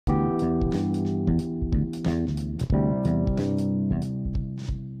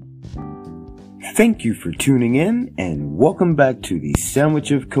Thank you for tuning in and welcome back to the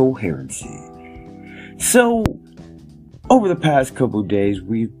Sandwich of Coherency. So, over the past couple days,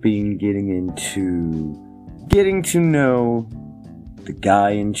 we've been getting to know the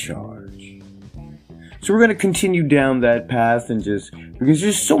guy in charge. So we're going to continue down that path and because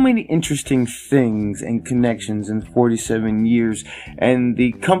there's so many interesting things and connections in 47 years and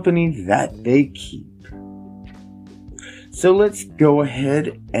the company that they keep. So let's go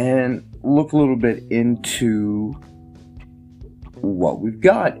ahead and look a little bit into what we've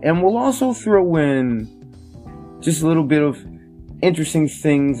got. And we'll also throw in just a little bit of interesting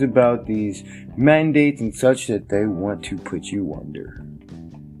things about these mandates and such that they want to put you under.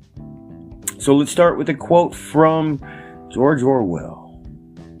 So let's start with a quote from George Orwell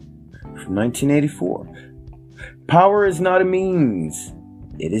from 1984. Power is not a means,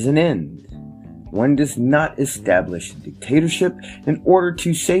 it is an end. One does not establish a dictatorship in order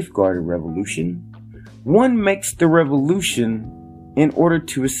to safeguard a revolution. One makes the revolution in order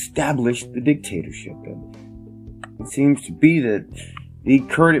to establish the dictatorship. And it seems to be that the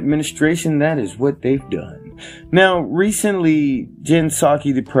current administration, that is what they've done. Now, recently, Jen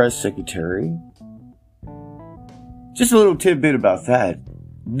Psaki, the press secretary, just a little tidbit about that.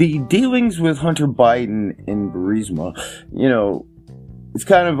 The dealings with Hunter Biden in Burisma, it's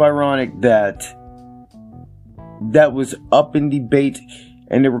kind of ironic that was up in debate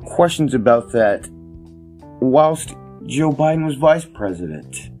and there were questions about that whilst Joe Biden was vice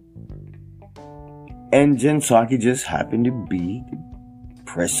president. And Jen Psaki just happened to be the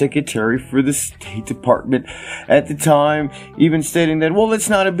press secretary for the State Department at the time, even stating that, well, it's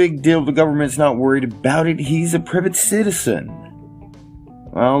not a big deal. The government's not worried about it. He's a private citizen.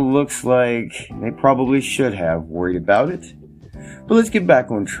 Well, looks like they probably should have worried about it. But let's get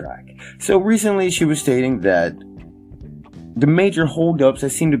back on track. So recently she was stating that the major holdups that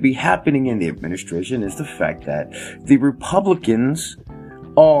seem to be happening in the administration is the fact that the Republicans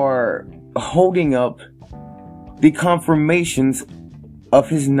are holding up the confirmations of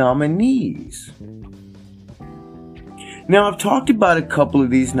his nominees. Now, I've talked about a couple of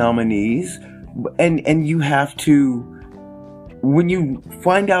these nominees, and you have to, when you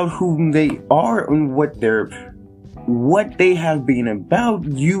find out who they are and what they have been about,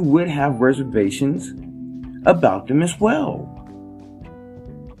 you would have reservations about them as well.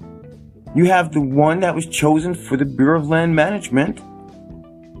 You have the one that was chosen for the Bureau of Land Management,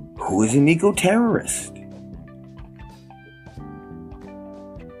 who is an eco-terrorist.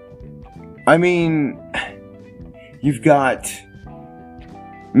 I mean, you've got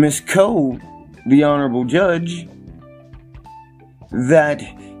Miss Coe, the honorable judge, that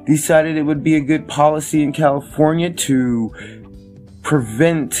decided it would be a good policy in California to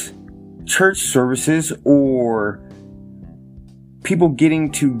prevent church services or people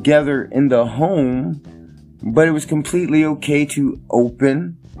getting together in the home, but it was completely okay to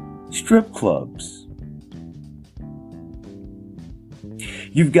open strip clubs.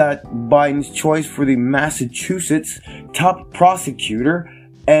 You've got Biden's choice for the Massachusetts top prosecutor,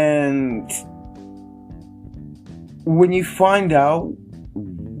 and when you find out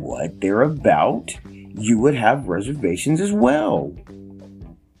what they're about, you would have reservations as well.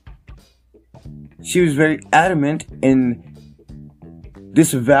 She was very adamant in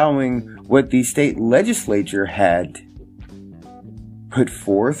disavowing what the state legislature had put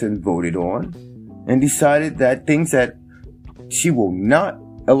forth and voted on, and decided that things that she will not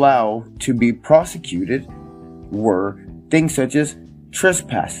allow to be prosecuted were things such as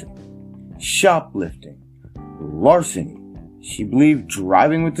trespassing, shoplifting, larceny. She believed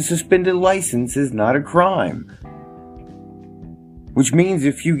driving with a suspended license is not a crime, which means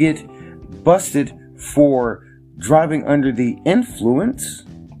if you get busted for driving under the influence,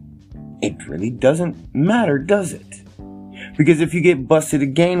 it really doesn't matter, does it? Because if you get busted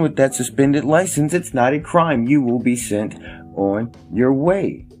again with that suspended license, it's not a crime. You will be sent on your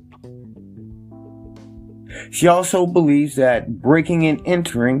way. She also believes that breaking and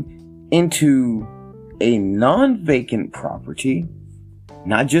entering into a non-vacant property,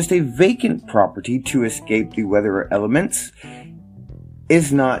 not just a vacant property to escape the weather elements,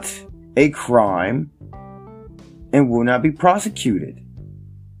 is not a crime and will not be prosecuted.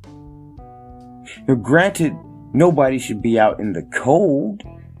 Now, granted, nobody should be out in the cold,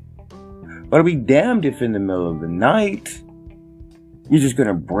 but I'll be damned if in the middle of the night you're just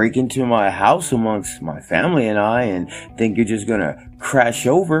gonna break into my house amongst my family and I and think you're just gonna crash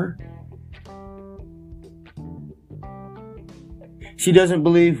over. She doesn't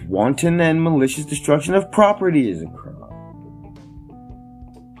believe wanton and malicious destruction of property is a crime.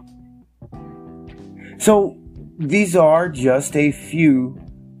 So these are just a few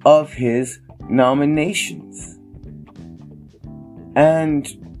of his nominations. And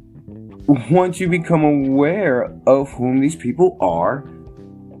once you become aware of whom these people are,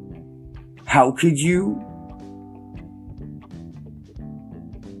 how could you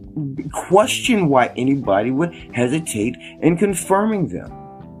question why anybody would hesitate in confirming them?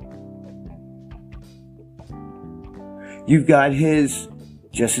 You've got his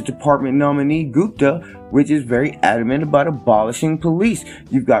Justice Department nominee, Gupta, which is very adamant about abolishing police.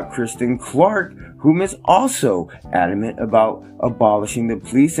 You've got Kristen Clark, whom is also adamant about abolishing the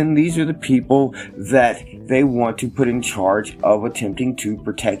police, and these are the people that they want to put in charge of attempting to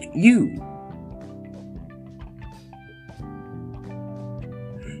protect you.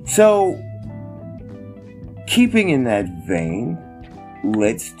 So, keeping in that vein,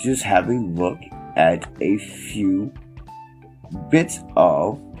 let's just have a look at a few bits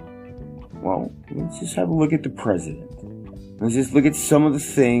of, well, let's just have a look at the president. Let's just look at some of the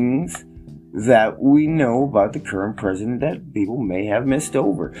things that we know about the current president that people may have missed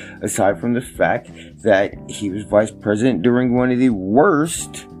over, aside from the fact that he was vice president during one of the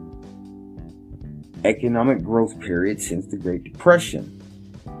worst economic growth periods since the Great Depression,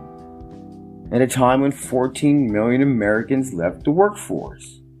 at a time when 14 million Americans left the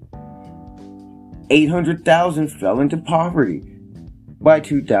workforce. 800,000 fell into poverty by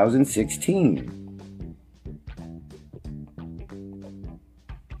 2016.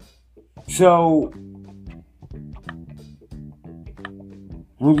 So,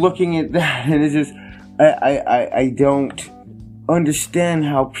 we're looking at that, and it's just, I don't understand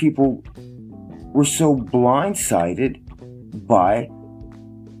how people were so blindsided by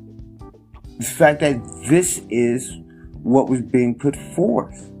the fact that this is what was being put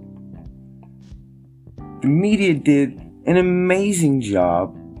forth. The media did an amazing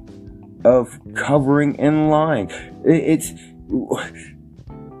job of covering and lying.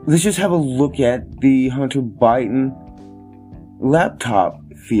 Let's just have a look at the Hunter Biden laptop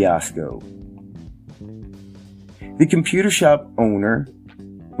fiasco. The computer shop owner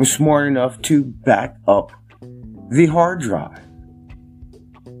was smart enough to back up the hard drive.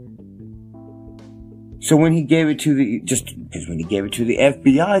 So when he gave it to the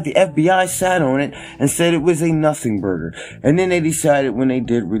FBI sat on it and said it was a nothing burger. And then they decided, when they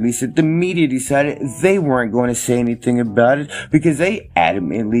did release it, the media decided they weren't going to say anything about it because they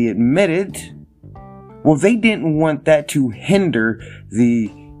adamantly admitted, well, they didn't want that to hinder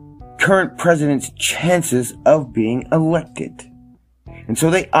the current president's chances of being elected. And so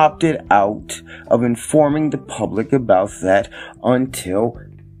they opted out of informing the public about that until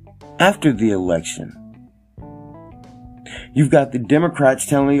after the election. You've got the Democrats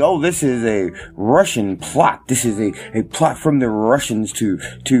telling you, oh, this is a Russian plot. This is a plot from the Russians to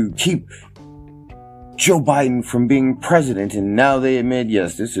keep Joe Biden from being president. And now they admit,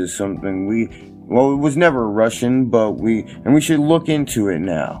 yes, this is something it was never Russian, but we should look into it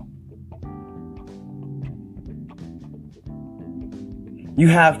now. You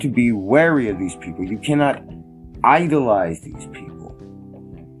have to be wary of these people. You cannot idolize these people.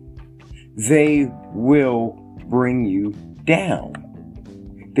 They will bring you down.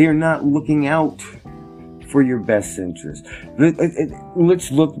 They are not looking out for your best interest.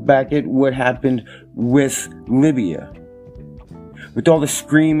 Let's look back at what happened with Libya. With all the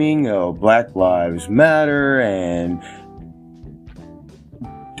screaming of Black Lives Matter and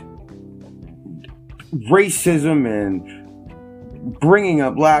racism and bringing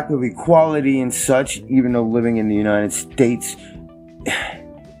up lack of equality and such, even though living in the United States,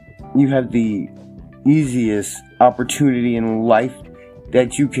 you have the easiest opportunity in life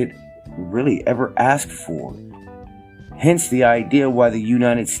that you could really ever ask for. Hence the idea why the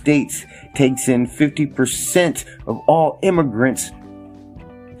United States takes in 50% of all immigrants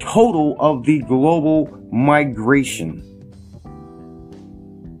total of the global migration.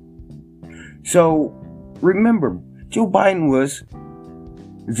 So remember, Joe Biden was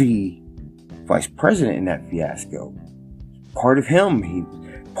the vice president in that fiasco. Part of him, he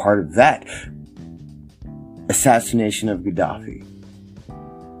part of that assassination of Gaddafi,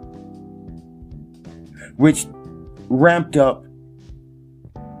 which ramped up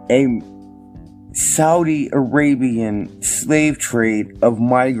a Saudi Arabian slave trade of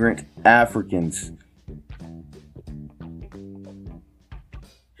migrant Africans.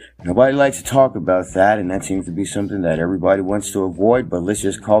 Nobody likes to talk about that, and that seems to be something that everybody wants to avoid, but let's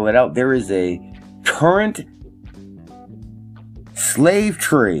just call it out. There is a current slave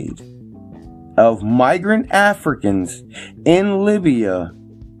trade of migrant Africans in Libya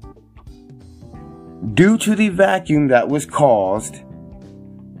due to the vacuum that was caused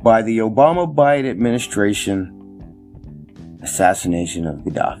by the Obama-Biden administration assassination of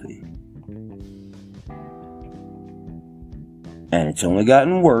Gaddafi. And it's only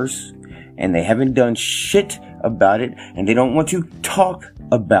gotten worse, and they haven't done shit about it, and they don't want to talk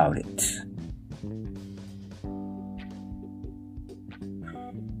about it.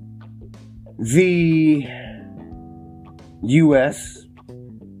 The U.S.,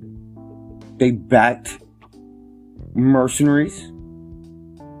 they backed mercenaries.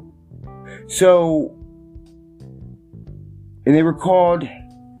 So, and they were called,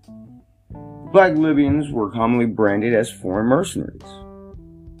 Black Libyans were commonly branded as foreign mercenaries.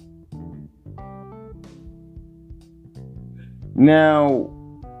 Now,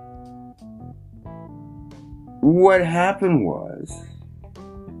 what happened was,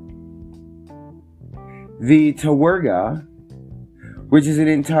 the Tawerga, which is an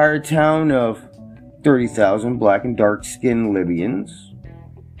entire town of 30,000 black and dark-skinned Libyans,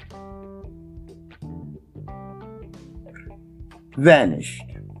 vanished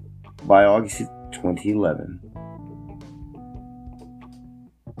by August 2011.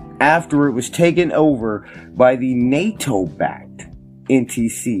 After it was taken over by the NATO-backed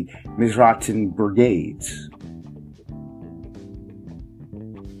NTC Misratan brigades.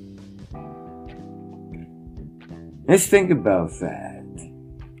 Let's think about that.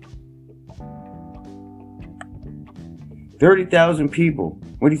 30,000 people.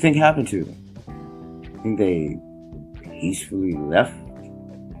 What do you think happened to them? Think they peacefully left?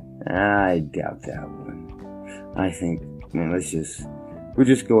 I doubt that one. I think, man, we'll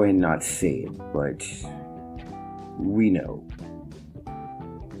just go ahead and not say it, but we know.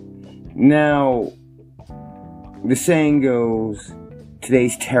 Now, the saying goes,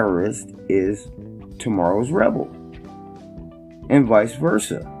 today's terrorist is tomorrow's rebel, and vice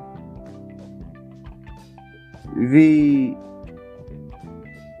versa. The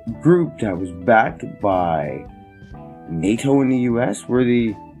group that was backed by NATO and the US were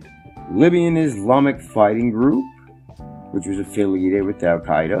the Libyan Islamic Fighting Group, which was affiliated with Al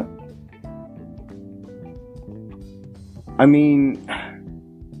Qaeda. I mean,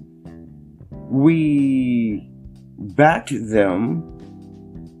 we backed them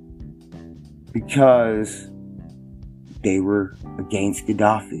because they were against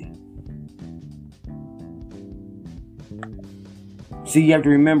Gaddafi. See, you have to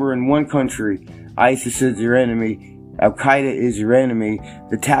remember, in one country, ISIS is your enemy, Al Qaeda is your enemy,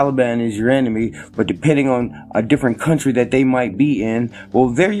 the Taliban is your enemy, but depending on a different country that they might be in, well,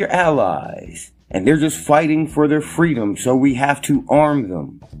 they're your allies, and they're just fighting for their freedom, so we have to arm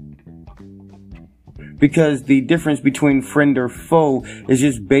them. Because the difference between friend or foe is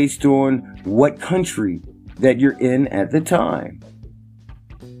just based on what country that you're in at the time.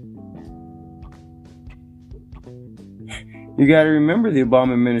 You gotta remember, the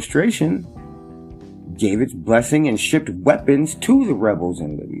Obama administration gave its blessing and shipped weapons to the rebels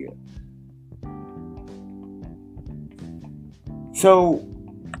in Libya. So,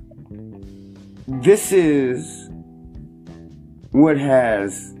 this is what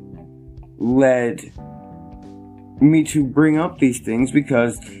has led me to bring up these things,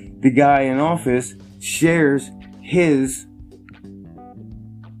 because the guy in office shares his,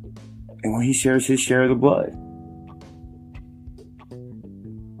 and when he shares his share of the blood.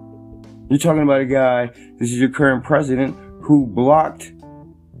 You're talking about a guy, this is your current president, who blocked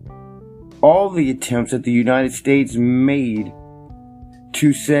all the attempts that the United States made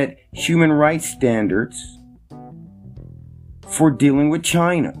to set human rights standards for dealing with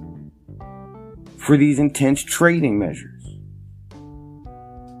China, for these intense trading measures.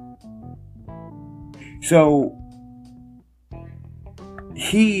 So,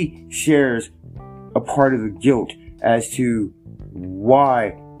 he shares a part of the guilt as to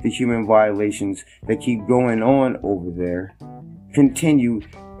why the human violations that keep going on over there continue,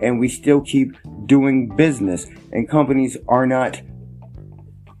 and we still keep doing business, and companies are not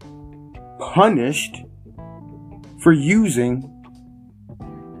punished for using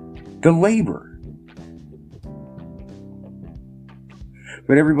the labor.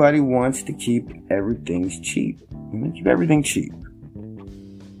 But everybody wants to keep everything cheap. Keep everything cheap.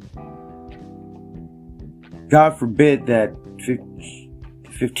 God forbid that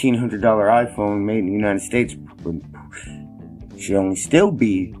 $1,500 iPhone made in the United States should only still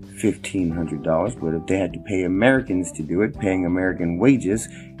be $1,500, but if they had to pay Americans to do it, paying American wages,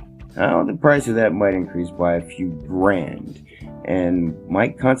 the price of that might increase by a few grand, and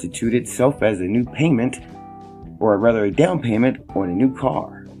might constitute itself as a new payment, or rather a down payment on a new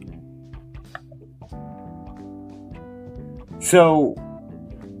car. So,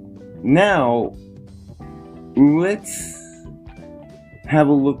 now, let's have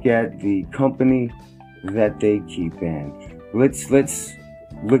a look at the company that they keep in. Let's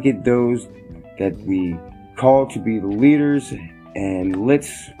look at those that we call to be the leaders And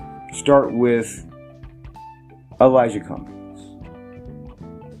let's start with Elijah Cummings,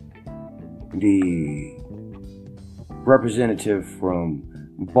 the representative from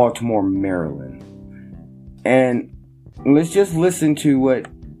Baltimore, Maryland. And let's just listen to what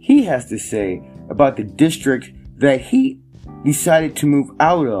he has to say about the district that he decided to move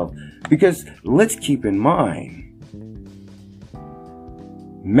out of. Because let's keep in mind,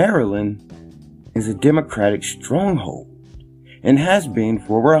 Maryland is a Democratic stronghold and has been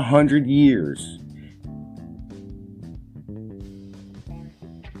for over 100 years.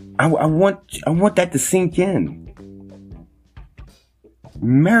 I want that to sink in.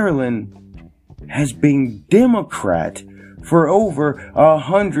 Maryland has been Democrat for over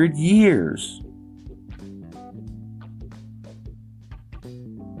 100 years.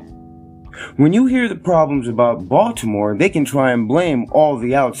 When you hear the problems about Baltimore, they can try and blame all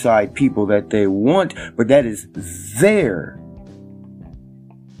the outside people that they want, but that is their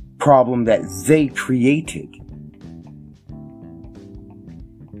problem that they created.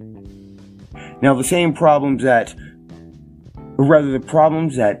 Now, the problems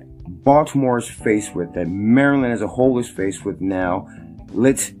that Baltimore is faced with, that Maryland as a whole is faced with now,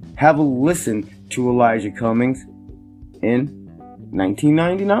 let's have a listen to Elijah Cummings in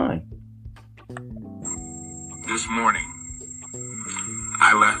 1999. This morning,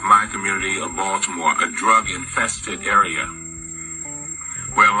 I left my community of Baltimore, a drug-infested area,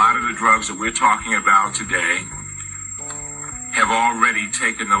 where a lot of the drugs that we're talking about today have already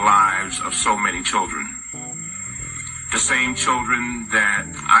taken the lives of so many children. The same children that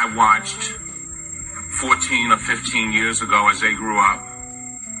I watched 14 or 15 years ago as they grew up,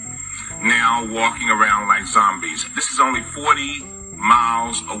 now walking around like zombies. This is only 40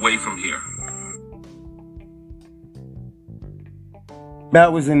 miles away from here.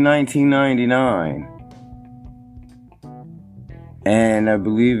 That was in 1999. And I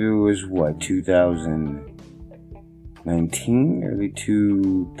believe it was, 2019? Early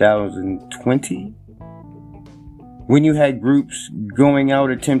 2020? When you had groups going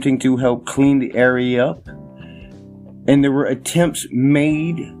out attempting to help clean the area up. And there were attempts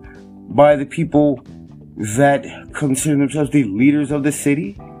made by the people that consider themselves the leaders of the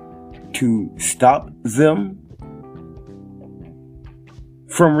city to stop them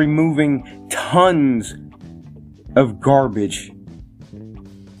from removing tons of garbage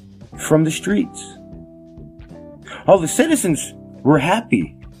from the streets. All the citizens were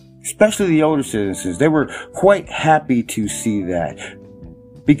happy, especially the older citizens. They were quite happy to see that,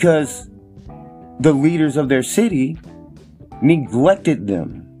 because the leaders of their city neglected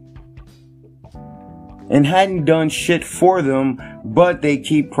them and hadn't done shit for them, but they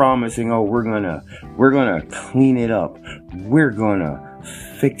keep promising, oh, we're gonna clean it up. We're gonna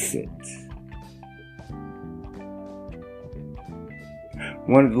fix it.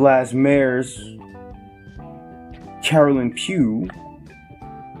 One of the last mayors, Carolyn Pugh,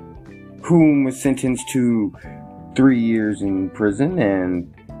 whom was sentenced to 3 years in prison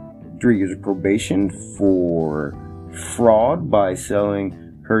and 3 years of probation for fraud by selling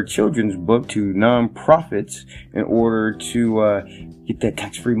her children's book to non-profits in order to get that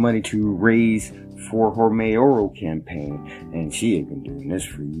tax-free money to raise for her mayoral campaign. And she had been doing this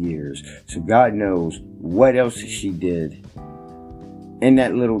for years, so God knows what else she did in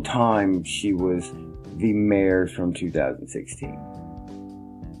that little time she was the mayor from 2016.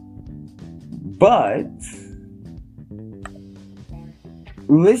 But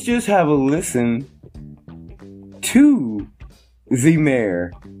let's just have a listen to the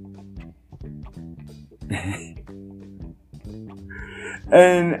mayor.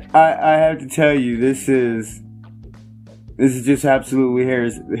 And I have to tell you, this is just absolutely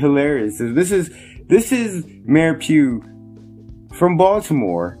hilarious. This is Mayor Pugh from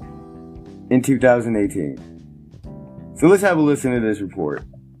Baltimore in 2018. So let's have a listen to this report.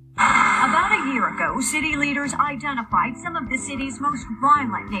 About a year ago, city leaders identified some of the city's most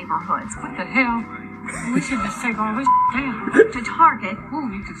violent neighborhoods. What the hell? We should just take all this down. To target. Oh,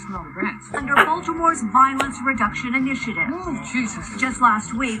 you can smell the rats. Under Baltimore's Violence Reduction Initiative. Oh, Jesus. Just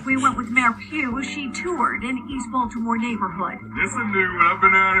last week, we went with Mayor Pugh as she toured an East Baltimore neighborhood. It's a new one. I've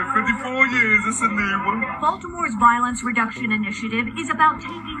been out here 54 years. It's a new one. Baltimore's Violence Reduction Initiative is about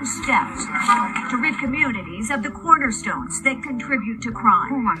taking steps to rid communities of the cornerstones that contribute to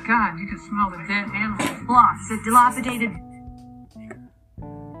crime. Oh, my God. You can smell the dead animals. Blocks of dilapidated...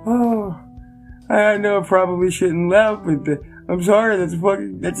 Oh, I know I probably shouldn't laugh, but I'm sorry,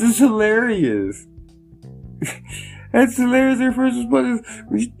 that's just hilarious. That's hilarious. Their first response is,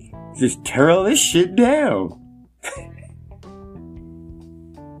 we just tear all this shit down.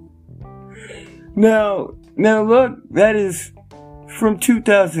 Now look, that is from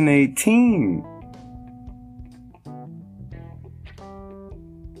 2018.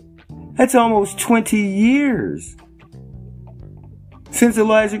 That's almost 20 years since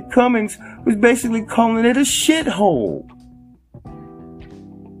Elijah Cummings was basically calling it a shithole.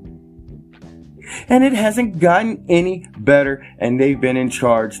 And it hasn't gotten any better, and they've been in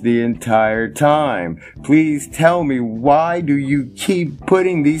charge the entire time. Please tell me, why do you keep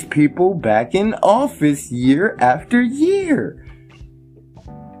putting these people back in office year after year?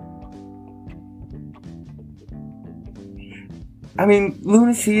 I mean,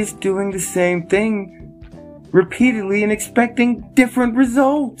 lunacy is doing the same thing repeatedly and expecting different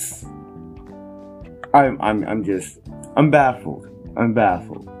results. I'm baffled. I'm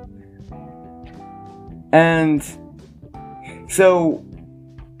baffled. And so,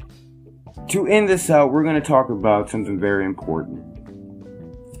 to end this out, we're going to talk about something very important.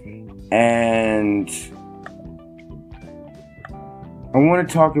 And I want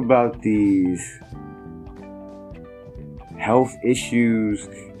to talk about these health issues,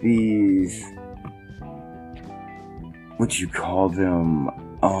 these, what you call them,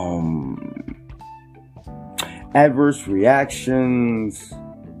 adverse reactions,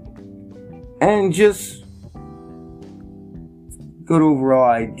 and just good overall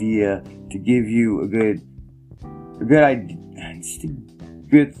idea to give you a good idea, just a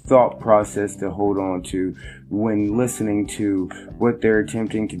good thought process to hold on to when listening to what they're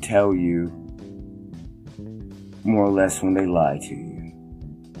attempting to tell you, more or less when they lie to you.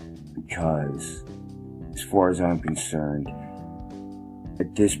 Because, as far as I'm concerned,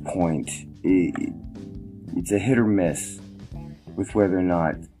 at this point, it's a hit or miss with whether or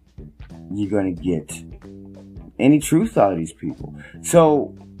not you're going to get any truth out of these people.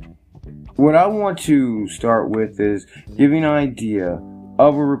 So, what I want to start with is giving an idea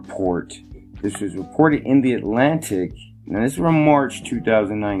of a report. This was reported in The Atlantic, and this is from March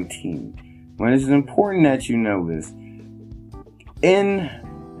 2019. When it's important that you know this. In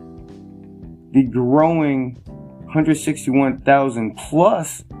the growing 161,000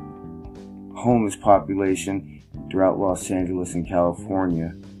 plus homeless population throughout Los Angeles and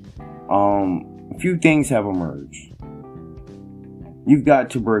California, a few things have emerged. You've got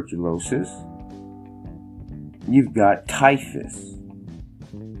tuberculosis. You've got typhus.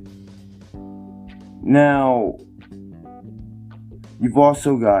 Now, you've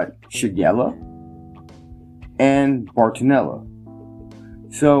also got Shigella and Bartonella.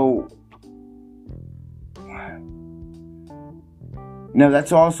 So, now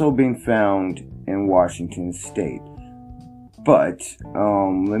that's also being found in Washington State. But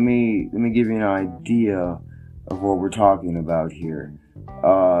let me give you an idea of what we're talking about here.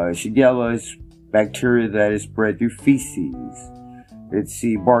 Shigella is bacteria that is spread through feces. Let's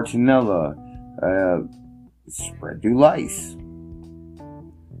see, Bartonella, spread through lice.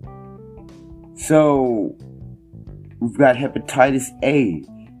 So we've got hepatitis A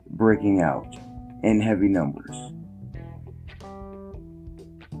breaking out in heavy numbers.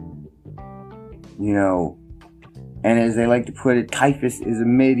 You know, and as they like to put it, typhus is a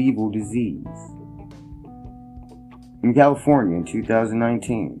medieval disease. In California in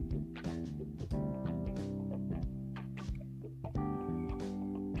 2019.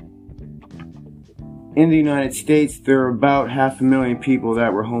 In the United States, there are about 500,000 people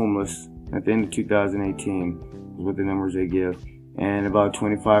that were homeless at the end of 2018, is what the numbers they give, and about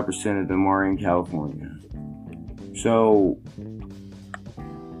 25% of them are in California. So,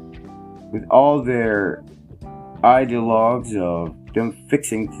 with all their ideologues of them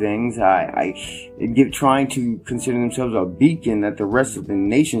fixing things, trying to consider themselves a beacon that the rest of the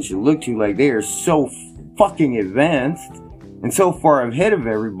nation should look to, like they are so fucking advanced and so far ahead of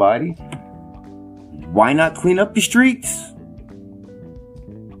everybody. Why not clean up the streets?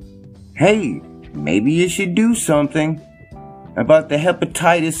 Hey, maybe you should do something about the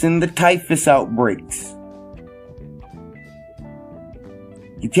hepatitis and the typhus outbreaks.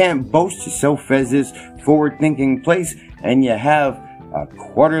 You can't boast yourself as this forward-thinking place, and you have a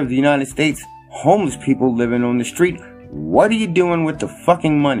quarter of the United States homeless people living on the street. What are you doing with the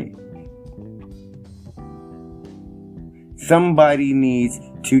fucking money? Somebody needs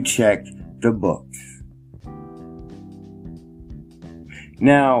to check the books.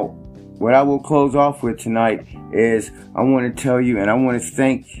 Now, what I will close off with tonight is I want to tell you, and I want to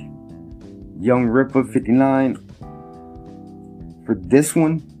thank Young Ripper 59 for this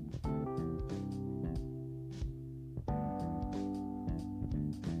one.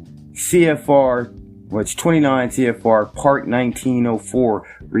 CFR, it's 29 CFR Part 1904,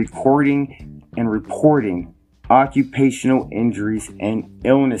 recording and reporting occupational injuries and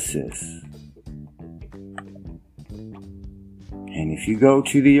illnesses. And if you go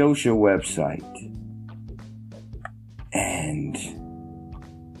to the OSHA website, and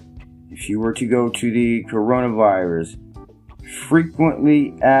if you were to go to the coronavirus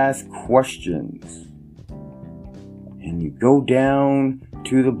frequently asked questions, and you go down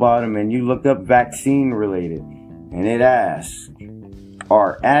to the bottom and you look up vaccine related, and it asks,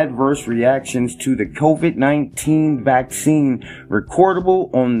 are adverse reactions to the COVID-19 vaccine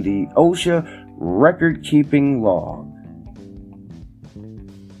recordable on the OSHA record-keeping log?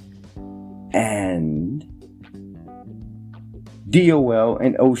 And DOL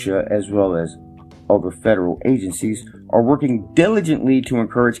and OSHA, as well as other federal agencies, are working diligently to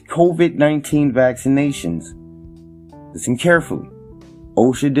encourage COVID-19 vaccinations. Listen carefully.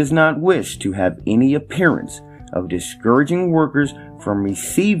 OSHA does not wish to have any appearance of discouraging workers from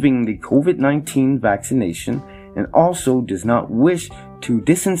receiving the COVID-19 vaccination, and also does not wish to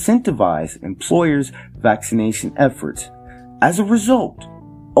disincentivize employers' vaccination efforts. As a result,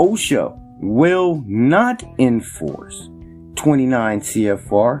 OSHA will not enforce 29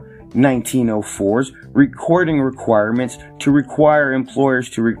 CFR 1904's recording requirements to require employers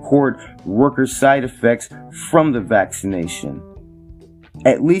to record worker side effects from the vaccination,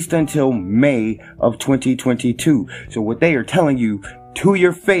 at least until May of 2022. So what they are telling you to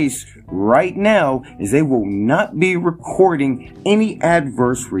your face right now is they will not be recording any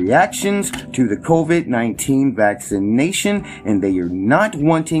adverse reactions to the COVID-19 vaccination, and they are not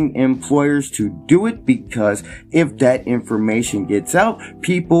wanting employers to do it, because if that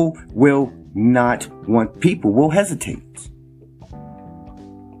people will hesitate.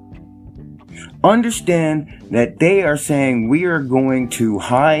 Understand that they are saying we are going to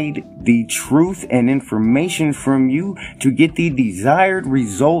hide the truth and information from you to get the desired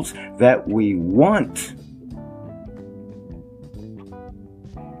results that we want.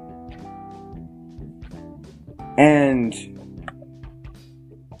 And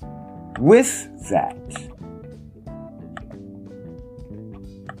with that,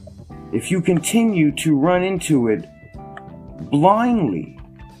 if you continue to run into it blindly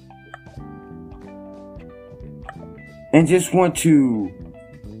and just want to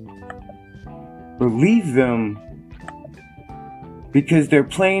believe them because they're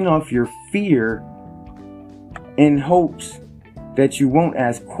playing off your fear in hopes that you won't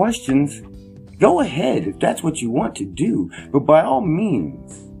ask questions, go ahead if that's what you want to do. But by all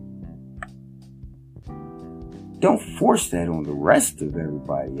means, don't force that on the rest of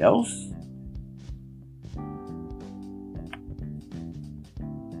everybody else.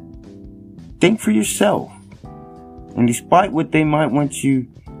 Think for yourself. And despite what they might want you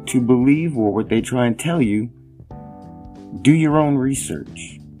to believe or what they try and tell you, do your own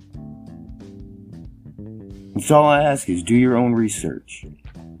research. That's all I ask, is do your own research.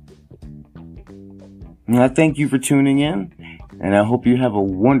 And I thank you for tuning in, and I hope you have a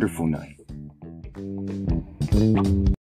wonderful night.